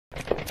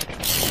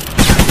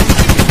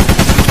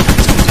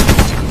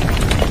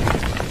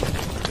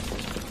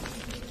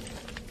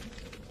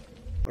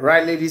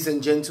Right, ladies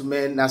and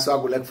gentlemen, that's why I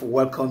would like to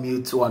welcome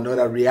you to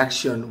another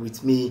reaction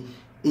with me,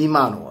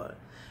 Emmanuel.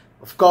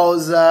 Of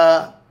course,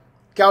 Kao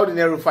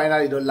Denero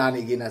finally don't land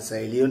again at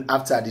LEONE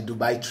after the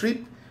Dubai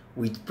trip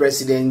with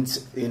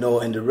President,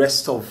 and the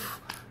rest of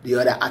the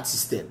other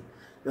artists. They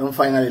don't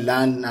finally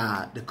land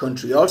the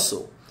country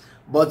also.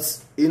 But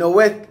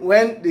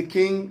when the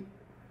king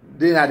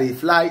did at the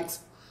flight,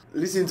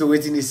 listen to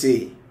what he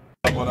say.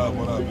 What up?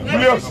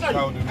 Yes.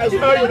 I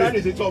saw you that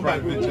is a top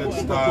back. Flying to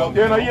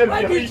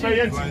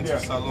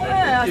Salon.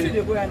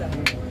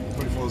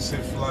 Pretty for a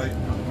safe flight.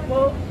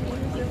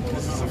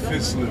 This is a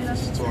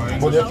facelift to our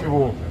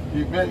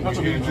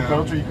industry.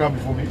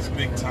 It's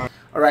big time.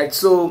 Alright,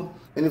 so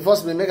in the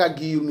first place, make I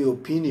give you my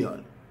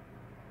opinion.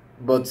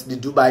 But the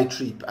Dubai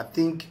trip, I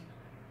think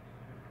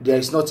there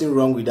is nothing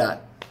wrong with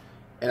that.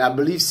 And I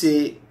believe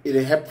say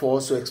it'll help for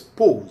us to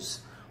expose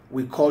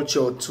we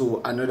culture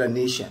to another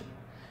nation.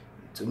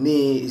 To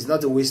me, it's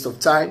not a waste of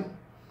time,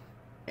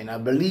 and I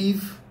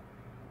believe,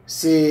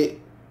 say,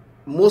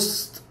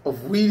 most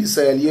of we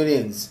Sierra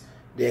Leoneans,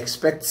 they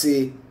expect,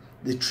 say,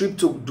 the trip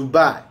to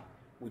Dubai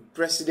with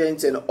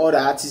presidents and other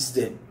artists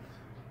then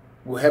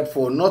will help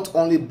for not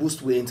only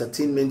boost the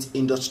entertainment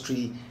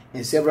industry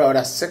and several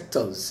other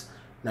sectors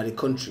in the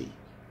country,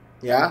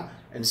 yeah.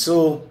 And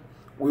so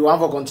we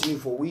want to continue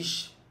for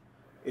wish,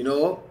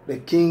 the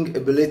king a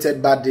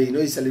belated birthday.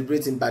 He's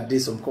celebrating birthday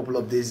some couple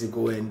of days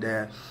ago, and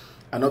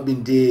I've not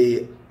been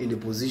there in the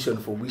position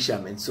for wish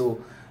him. And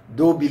so,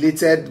 though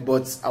belated,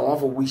 but I want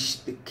to wish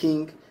the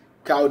king,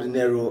 Kao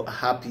Denero, a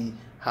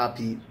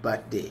happy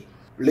birthday.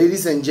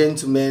 Ladies and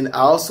gentlemen, I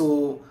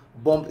also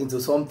bumped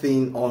into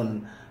something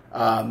on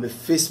my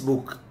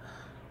Facebook.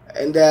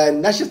 And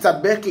Natasha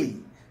Beckley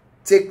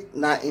take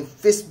now in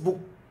Facebook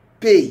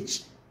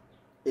page,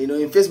 in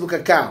Facebook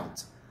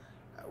account.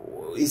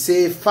 It's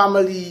a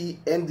family,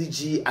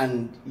 MDG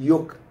and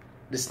YOK,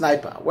 the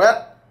sniper.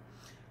 Well,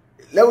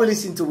 let me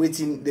listen to what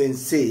he then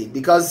say,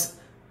 because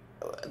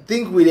I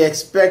think we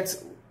expect,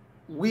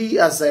 we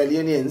as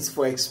Leoneans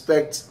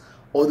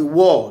or the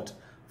world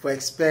for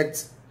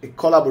expect a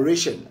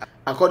collaboration.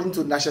 According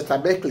to Natasha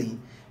Beckley,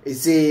 it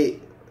say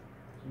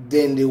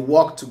then they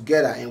work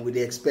together and we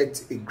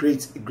expect a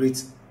greater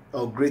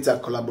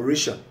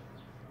collaboration.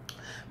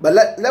 But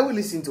let me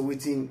listen to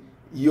what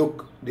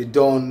YOK, the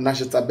Don,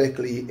 Natasha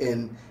Beckley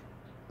and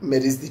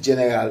MDG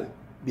General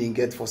being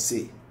get for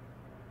say.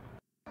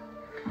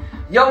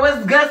 Yo,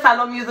 what's good?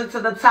 Salon music to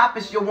the top.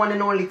 It's your one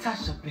and only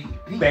Tasha, baby.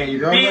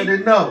 You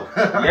already know.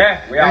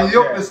 Yeah, we out and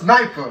YOK the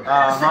sniper.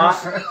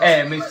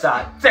 Hey,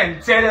 Mr.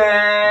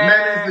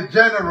 MDG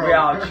General. We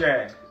out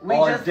here. We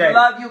just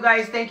love you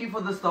guys. Thank you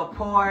for the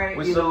support.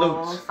 We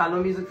salute.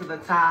 Salon music to the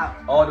top.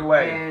 All the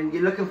way. And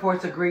you're looking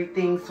forward to great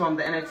things from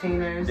the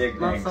entertainers. Big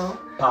things.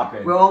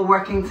 Poppin'. We're all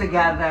working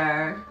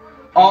together.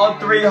 All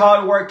three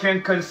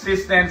hardworking,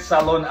 consistent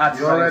salon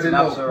artists. You already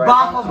know.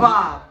 Bob for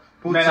Bob.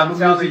 Put Man, some I'm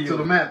telling music you, to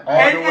the map.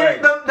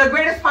 And the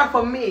greatest part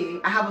for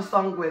me, I have a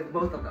song with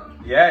both of them.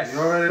 Yes. You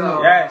already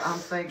know. Yes. I'm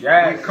saying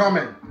yes. We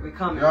coming. We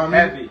coming. You know what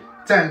I mean? Heavy.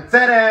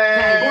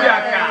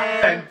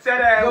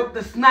 Ten-ten-ten. Look,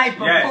 the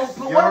sniper. Yes.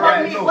 What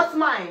about me? know. What's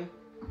mine?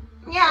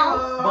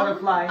 Meow.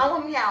 Butterfly. I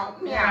want meow.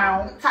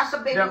 Meow.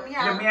 Tasha baby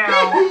meow.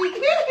 Meow.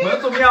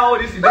 Meow.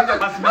 This is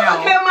dangerous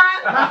meow. Okay, man.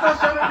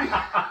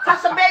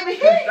 Tasha baby.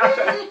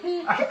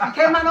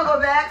 Okay, man, no go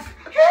back.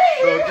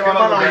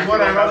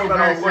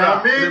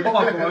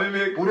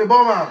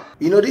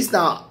 This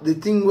now the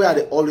thing where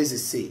they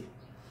always say,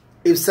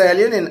 if Sierra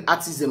Leone and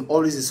artists them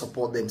always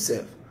support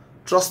themselves,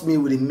 trust me,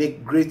 we will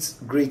make great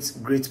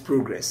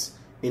progress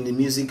in the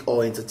music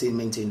or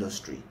entertainment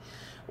industry.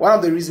 One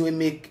of the reasons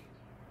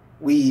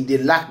they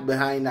lag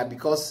behind that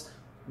because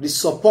the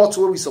support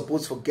where we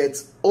supposed to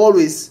get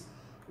always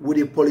would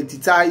they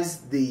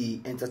politicize the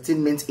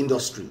entertainment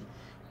industry,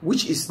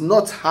 which is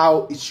not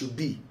how it should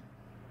be.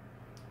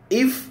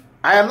 If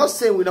I am not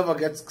saying we never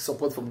get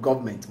support from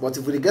government, but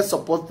if we get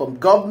support from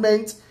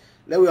government,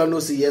 let we all know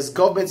say yes,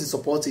 government is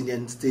supporting the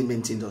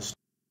entertainment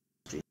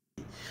industry.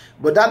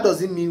 But that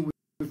doesn't mean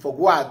we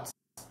forget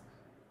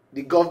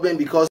the government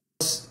because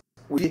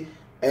we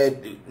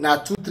now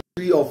 2,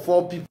 3 or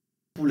 4 people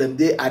and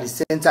they at the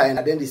center and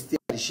then they stay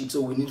at the ship,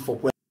 so we need for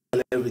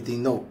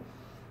everything. No.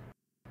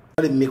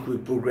 Not make we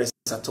progress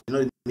at all.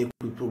 Not make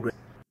we progress.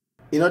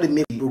 They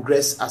make we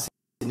progress as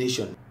a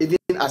nation, even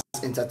as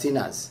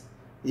entertainers.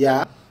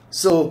 Yeah,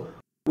 so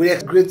we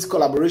have great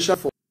collaboration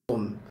from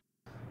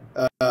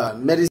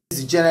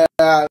MDG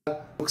General,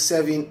 YOK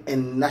 7,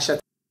 and Natasha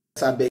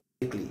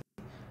Beckley.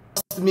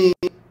 Trust me,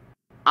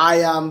 I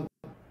am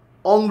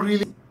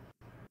hungry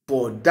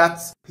for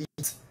that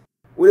hit.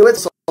 We wait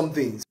for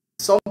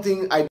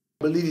something I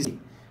believe is,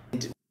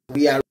 and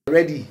we are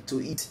ready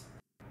to eat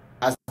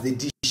as the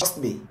dish. Trust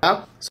me.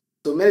 Yeah?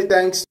 So many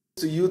thanks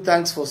to you.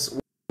 Thanks for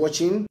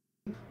watching.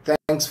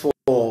 Thanks for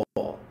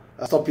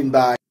stopping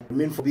by.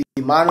 Remain for being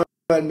Emmanuel.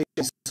 Make sure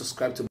you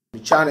subscribe to the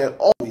channel.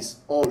 Always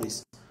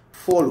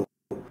follow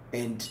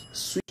and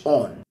switch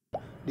on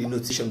the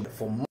notification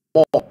for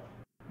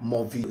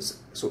more videos.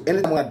 So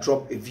anytime I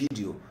drop a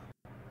video,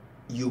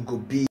 you go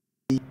be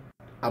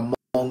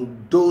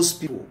among those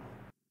people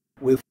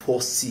will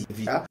foresee.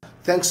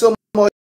 Thanks so much.